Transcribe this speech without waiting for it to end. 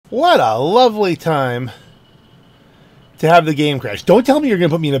What a lovely time to have the game crash. Don't tell me you're going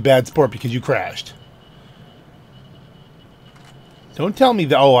to put me in a bad sport because you crashed. Don't tell me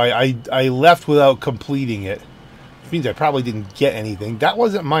that, oh, I left without completing it. Which means I probably didn't get anything. That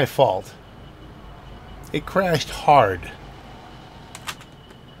wasn't my fault. It crashed hard.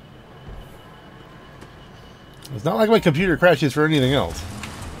 It's not like my computer crashes for anything else.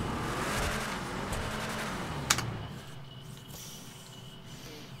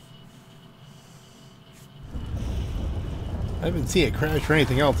 I haven't seen it crash for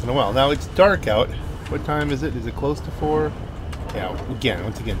anything else in a while. Now it's dark out. What time is it? Is it close to 4? Yeah,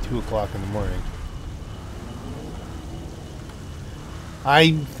 once again, 2 o'clock in the morning.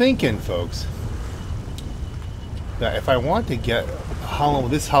 I'm thinking, folks, that if I want to get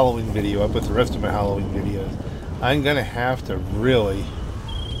this Halloween video up with the rest of my Halloween videos, I'm going to have to really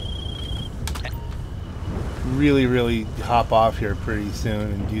hop off here pretty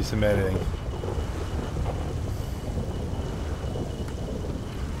soon and do some editing.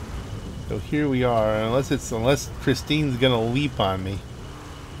 So here we are, unless Christine's going to leap on me,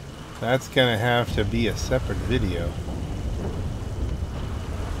 that's going to have to be a separate video.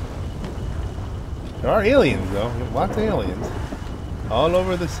 There are aliens, though. Lots of aliens. All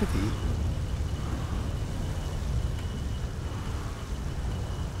over the city.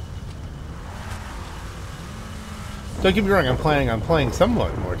 Don't get me wrong, I'm planning on playing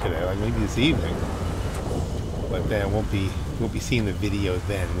somewhat more today, like maybe this evening. But then you won't be seeing the video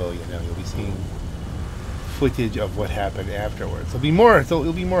then, will you? No, you'll be seeing footage of what happened afterwards. It'll be more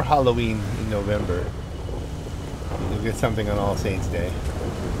Halloween in November. You'll get something on All Saints Day,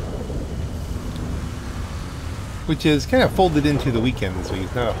 which is kind of folded into the weekend this week.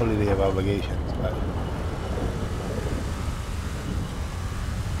 It's not a holiday of obligations, but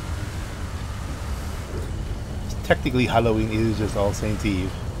technically Halloween is just All Saints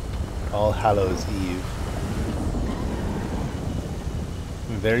Eve, All Hallows Eve.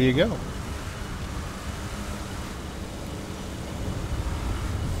 And there you go.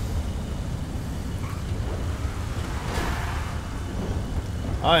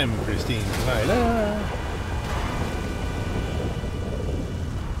 I'm Christine Schneider.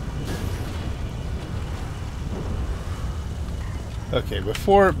 Okay,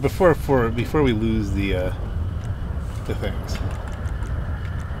 before we lose the things.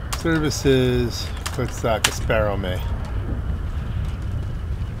 Services, Pyrerealm.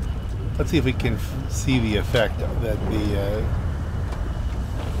 Let's see if we can see the effect that the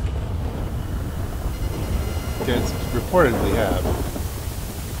guys reportedly have.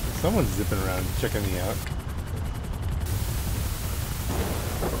 Someone's zipping around checking me out.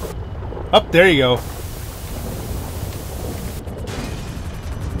 Oh, there you go.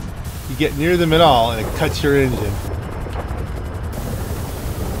 You get near them at all and it cuts your engine.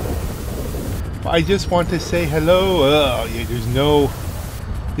 I just want to say hello. Yeah, there's no...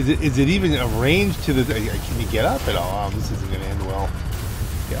 Is it even arranged to the... Can you get up at all? Oh, this isn't going to end well.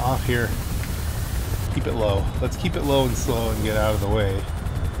 Get off here. Keep it low. Let's keep it low and slow and get out of the way.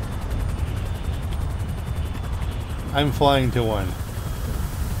 I'm flying to one.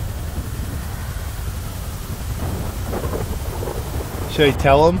 Should I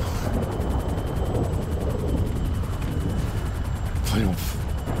tell him?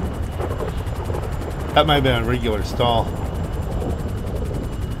 That might have been a regular stall.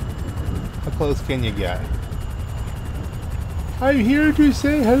 How close can you get? I'm here to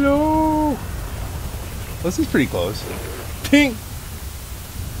say hello. This is pretty close. Ping!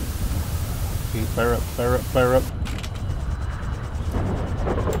 Okay, fire up, fire up, fire up.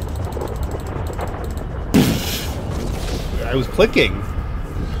 I was clicking,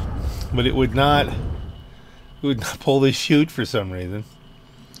 but it would not pull the chute for some reason.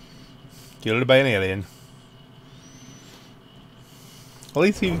 Killed by an alien. At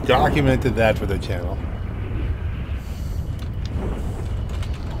least you've documented that for the channel.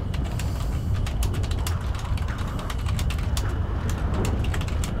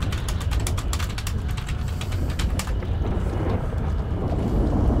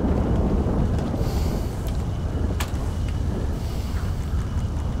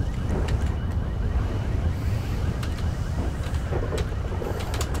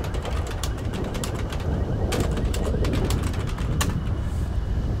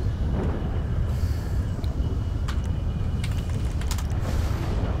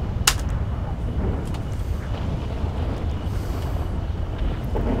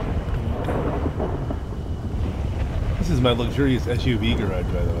 This is my luxurious SUV garage,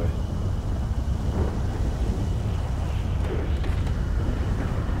 by the way.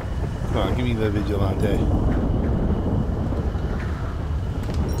 Come on, give me the Vigilante.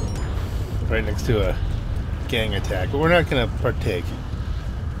 right next to a gang attack, but we're not going to partake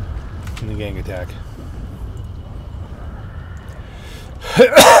in the gang attack.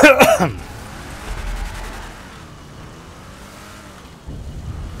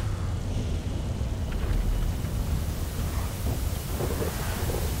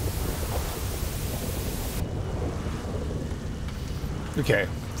 Okay,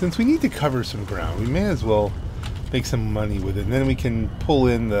 since we need to cover some ground, we may as well make some money with it, and then we can pull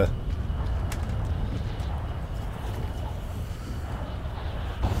in the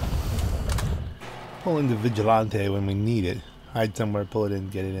Vigilante when we need it. Hide somewhere, pull it in,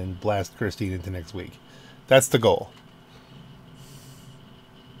 get it in, blast Christine into next week. That's the goal.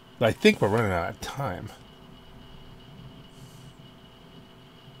 But I think we're running out of time.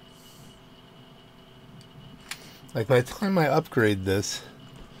 Like, by the time I upgrade this,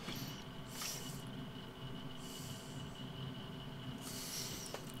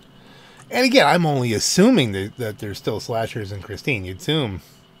 and again, I'm only assuming that there's still slashers in Christine.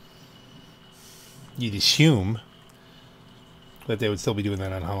 You'd assume that they would still be doing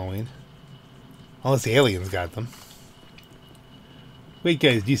that on Halloween. Unless the aliens got them. Wait,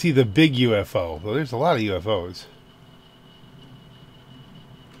 guys, do you see the big UFO? Well, there's a lot of UFOs.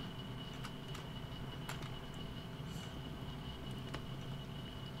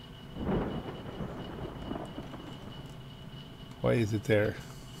 Why is it there?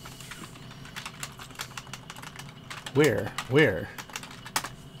 Where? Where?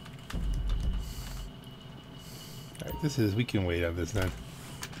 Alright, this is... we can wait on this then.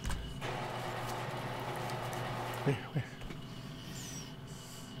 Where? Where?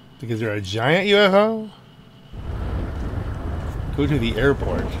 Because they're a giant UFO? Go to the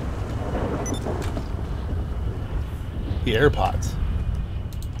airport. The airpods.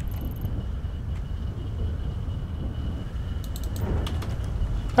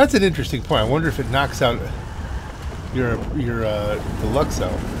 That's an interesting point. I wonder if it knocks out your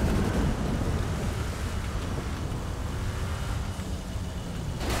Deluxo.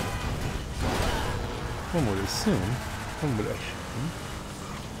 One would assume. One would assume.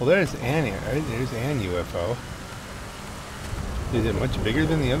 Well, there's Annie. Right? There's an UFO. Is it much bigger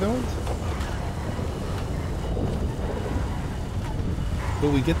than the other ones?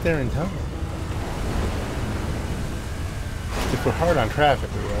 Will we get there in time? If we're hard on traffic,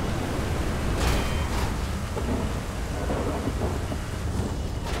 we will.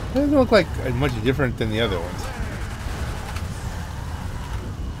 It doesn't look like much different than the other ones.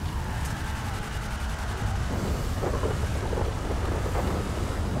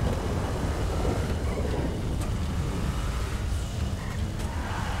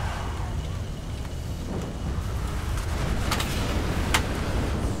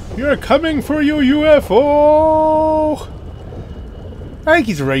 You're coming for you, UFO! I think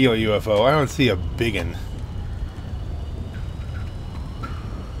he's a regular UFO. I don't see a biggin.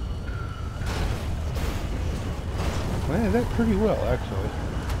 Man, that pretty well, actually.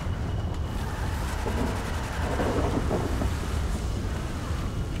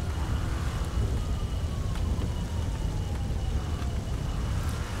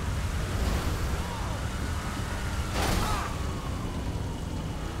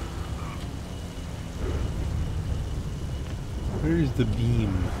 Where's the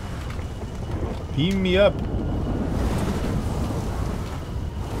beam? Beam me up.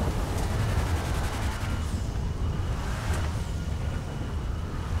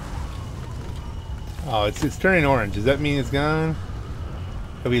 Oh, it's turning orange. Does that mean it's gone?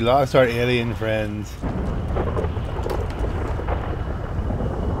 Have we lost our alien friends?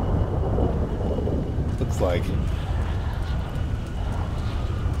 Looks like.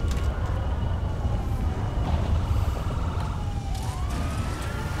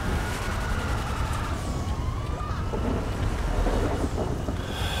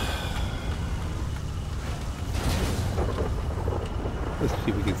 Let's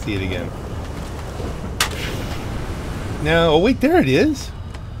see if we can see it again. No, oh wait, there it is.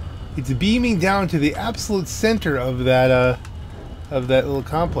 It's beaming down to the absolute center of that little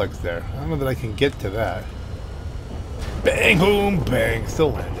complex there. I don't know that I can get to that. Bang, boom, bang.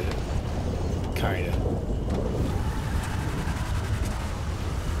 Still landed it. Kinda.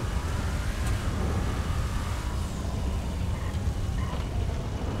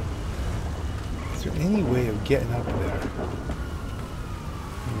 Is there any way of getting up there?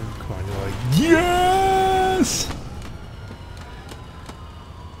 Come on, you're like, yes!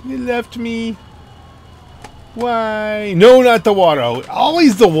 You left me. Why? No, not the water.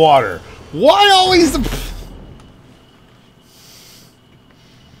 Always the water. Why always the...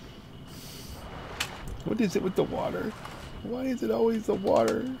 What is it with the water? Why is it always the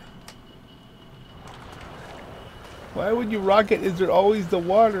water? Why would you rocket? Is there always the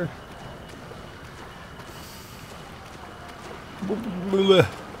water?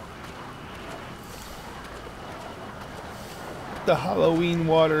 The Halloween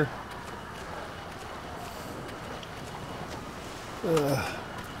water.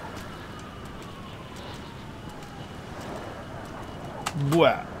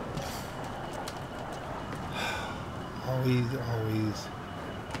 Wow. Always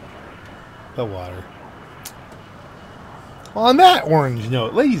the water. Well, on that orange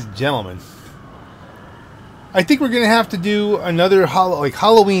note, ladies and gentlemen, I think we're going to have to do another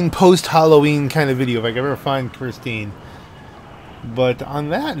Halloween, post-Halloween kind of video if I can ever find Christine. But on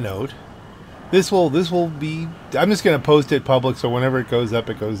that note, this will be, I'm just going to post it public, so whenever it goes up,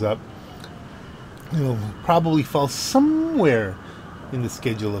 it goes up. It'll probably fall somewhere in the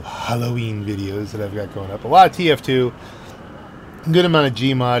schedule of Halloween videos that I've got going up. A lot of TF2, a good amount of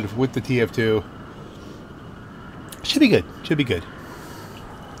Gmod with the TF2. Should be good. Should be good.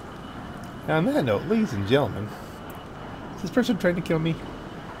 Now on that note, ladies and gentlemen, is this person trying to kill me?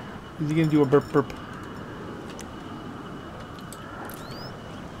 Is he going to do a burp burp?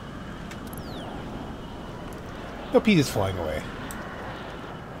 Nope, he's just flying away.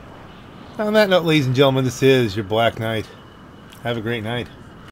 Now on that note, ladies and gentlemen, this is your Black Knight. Have a great night.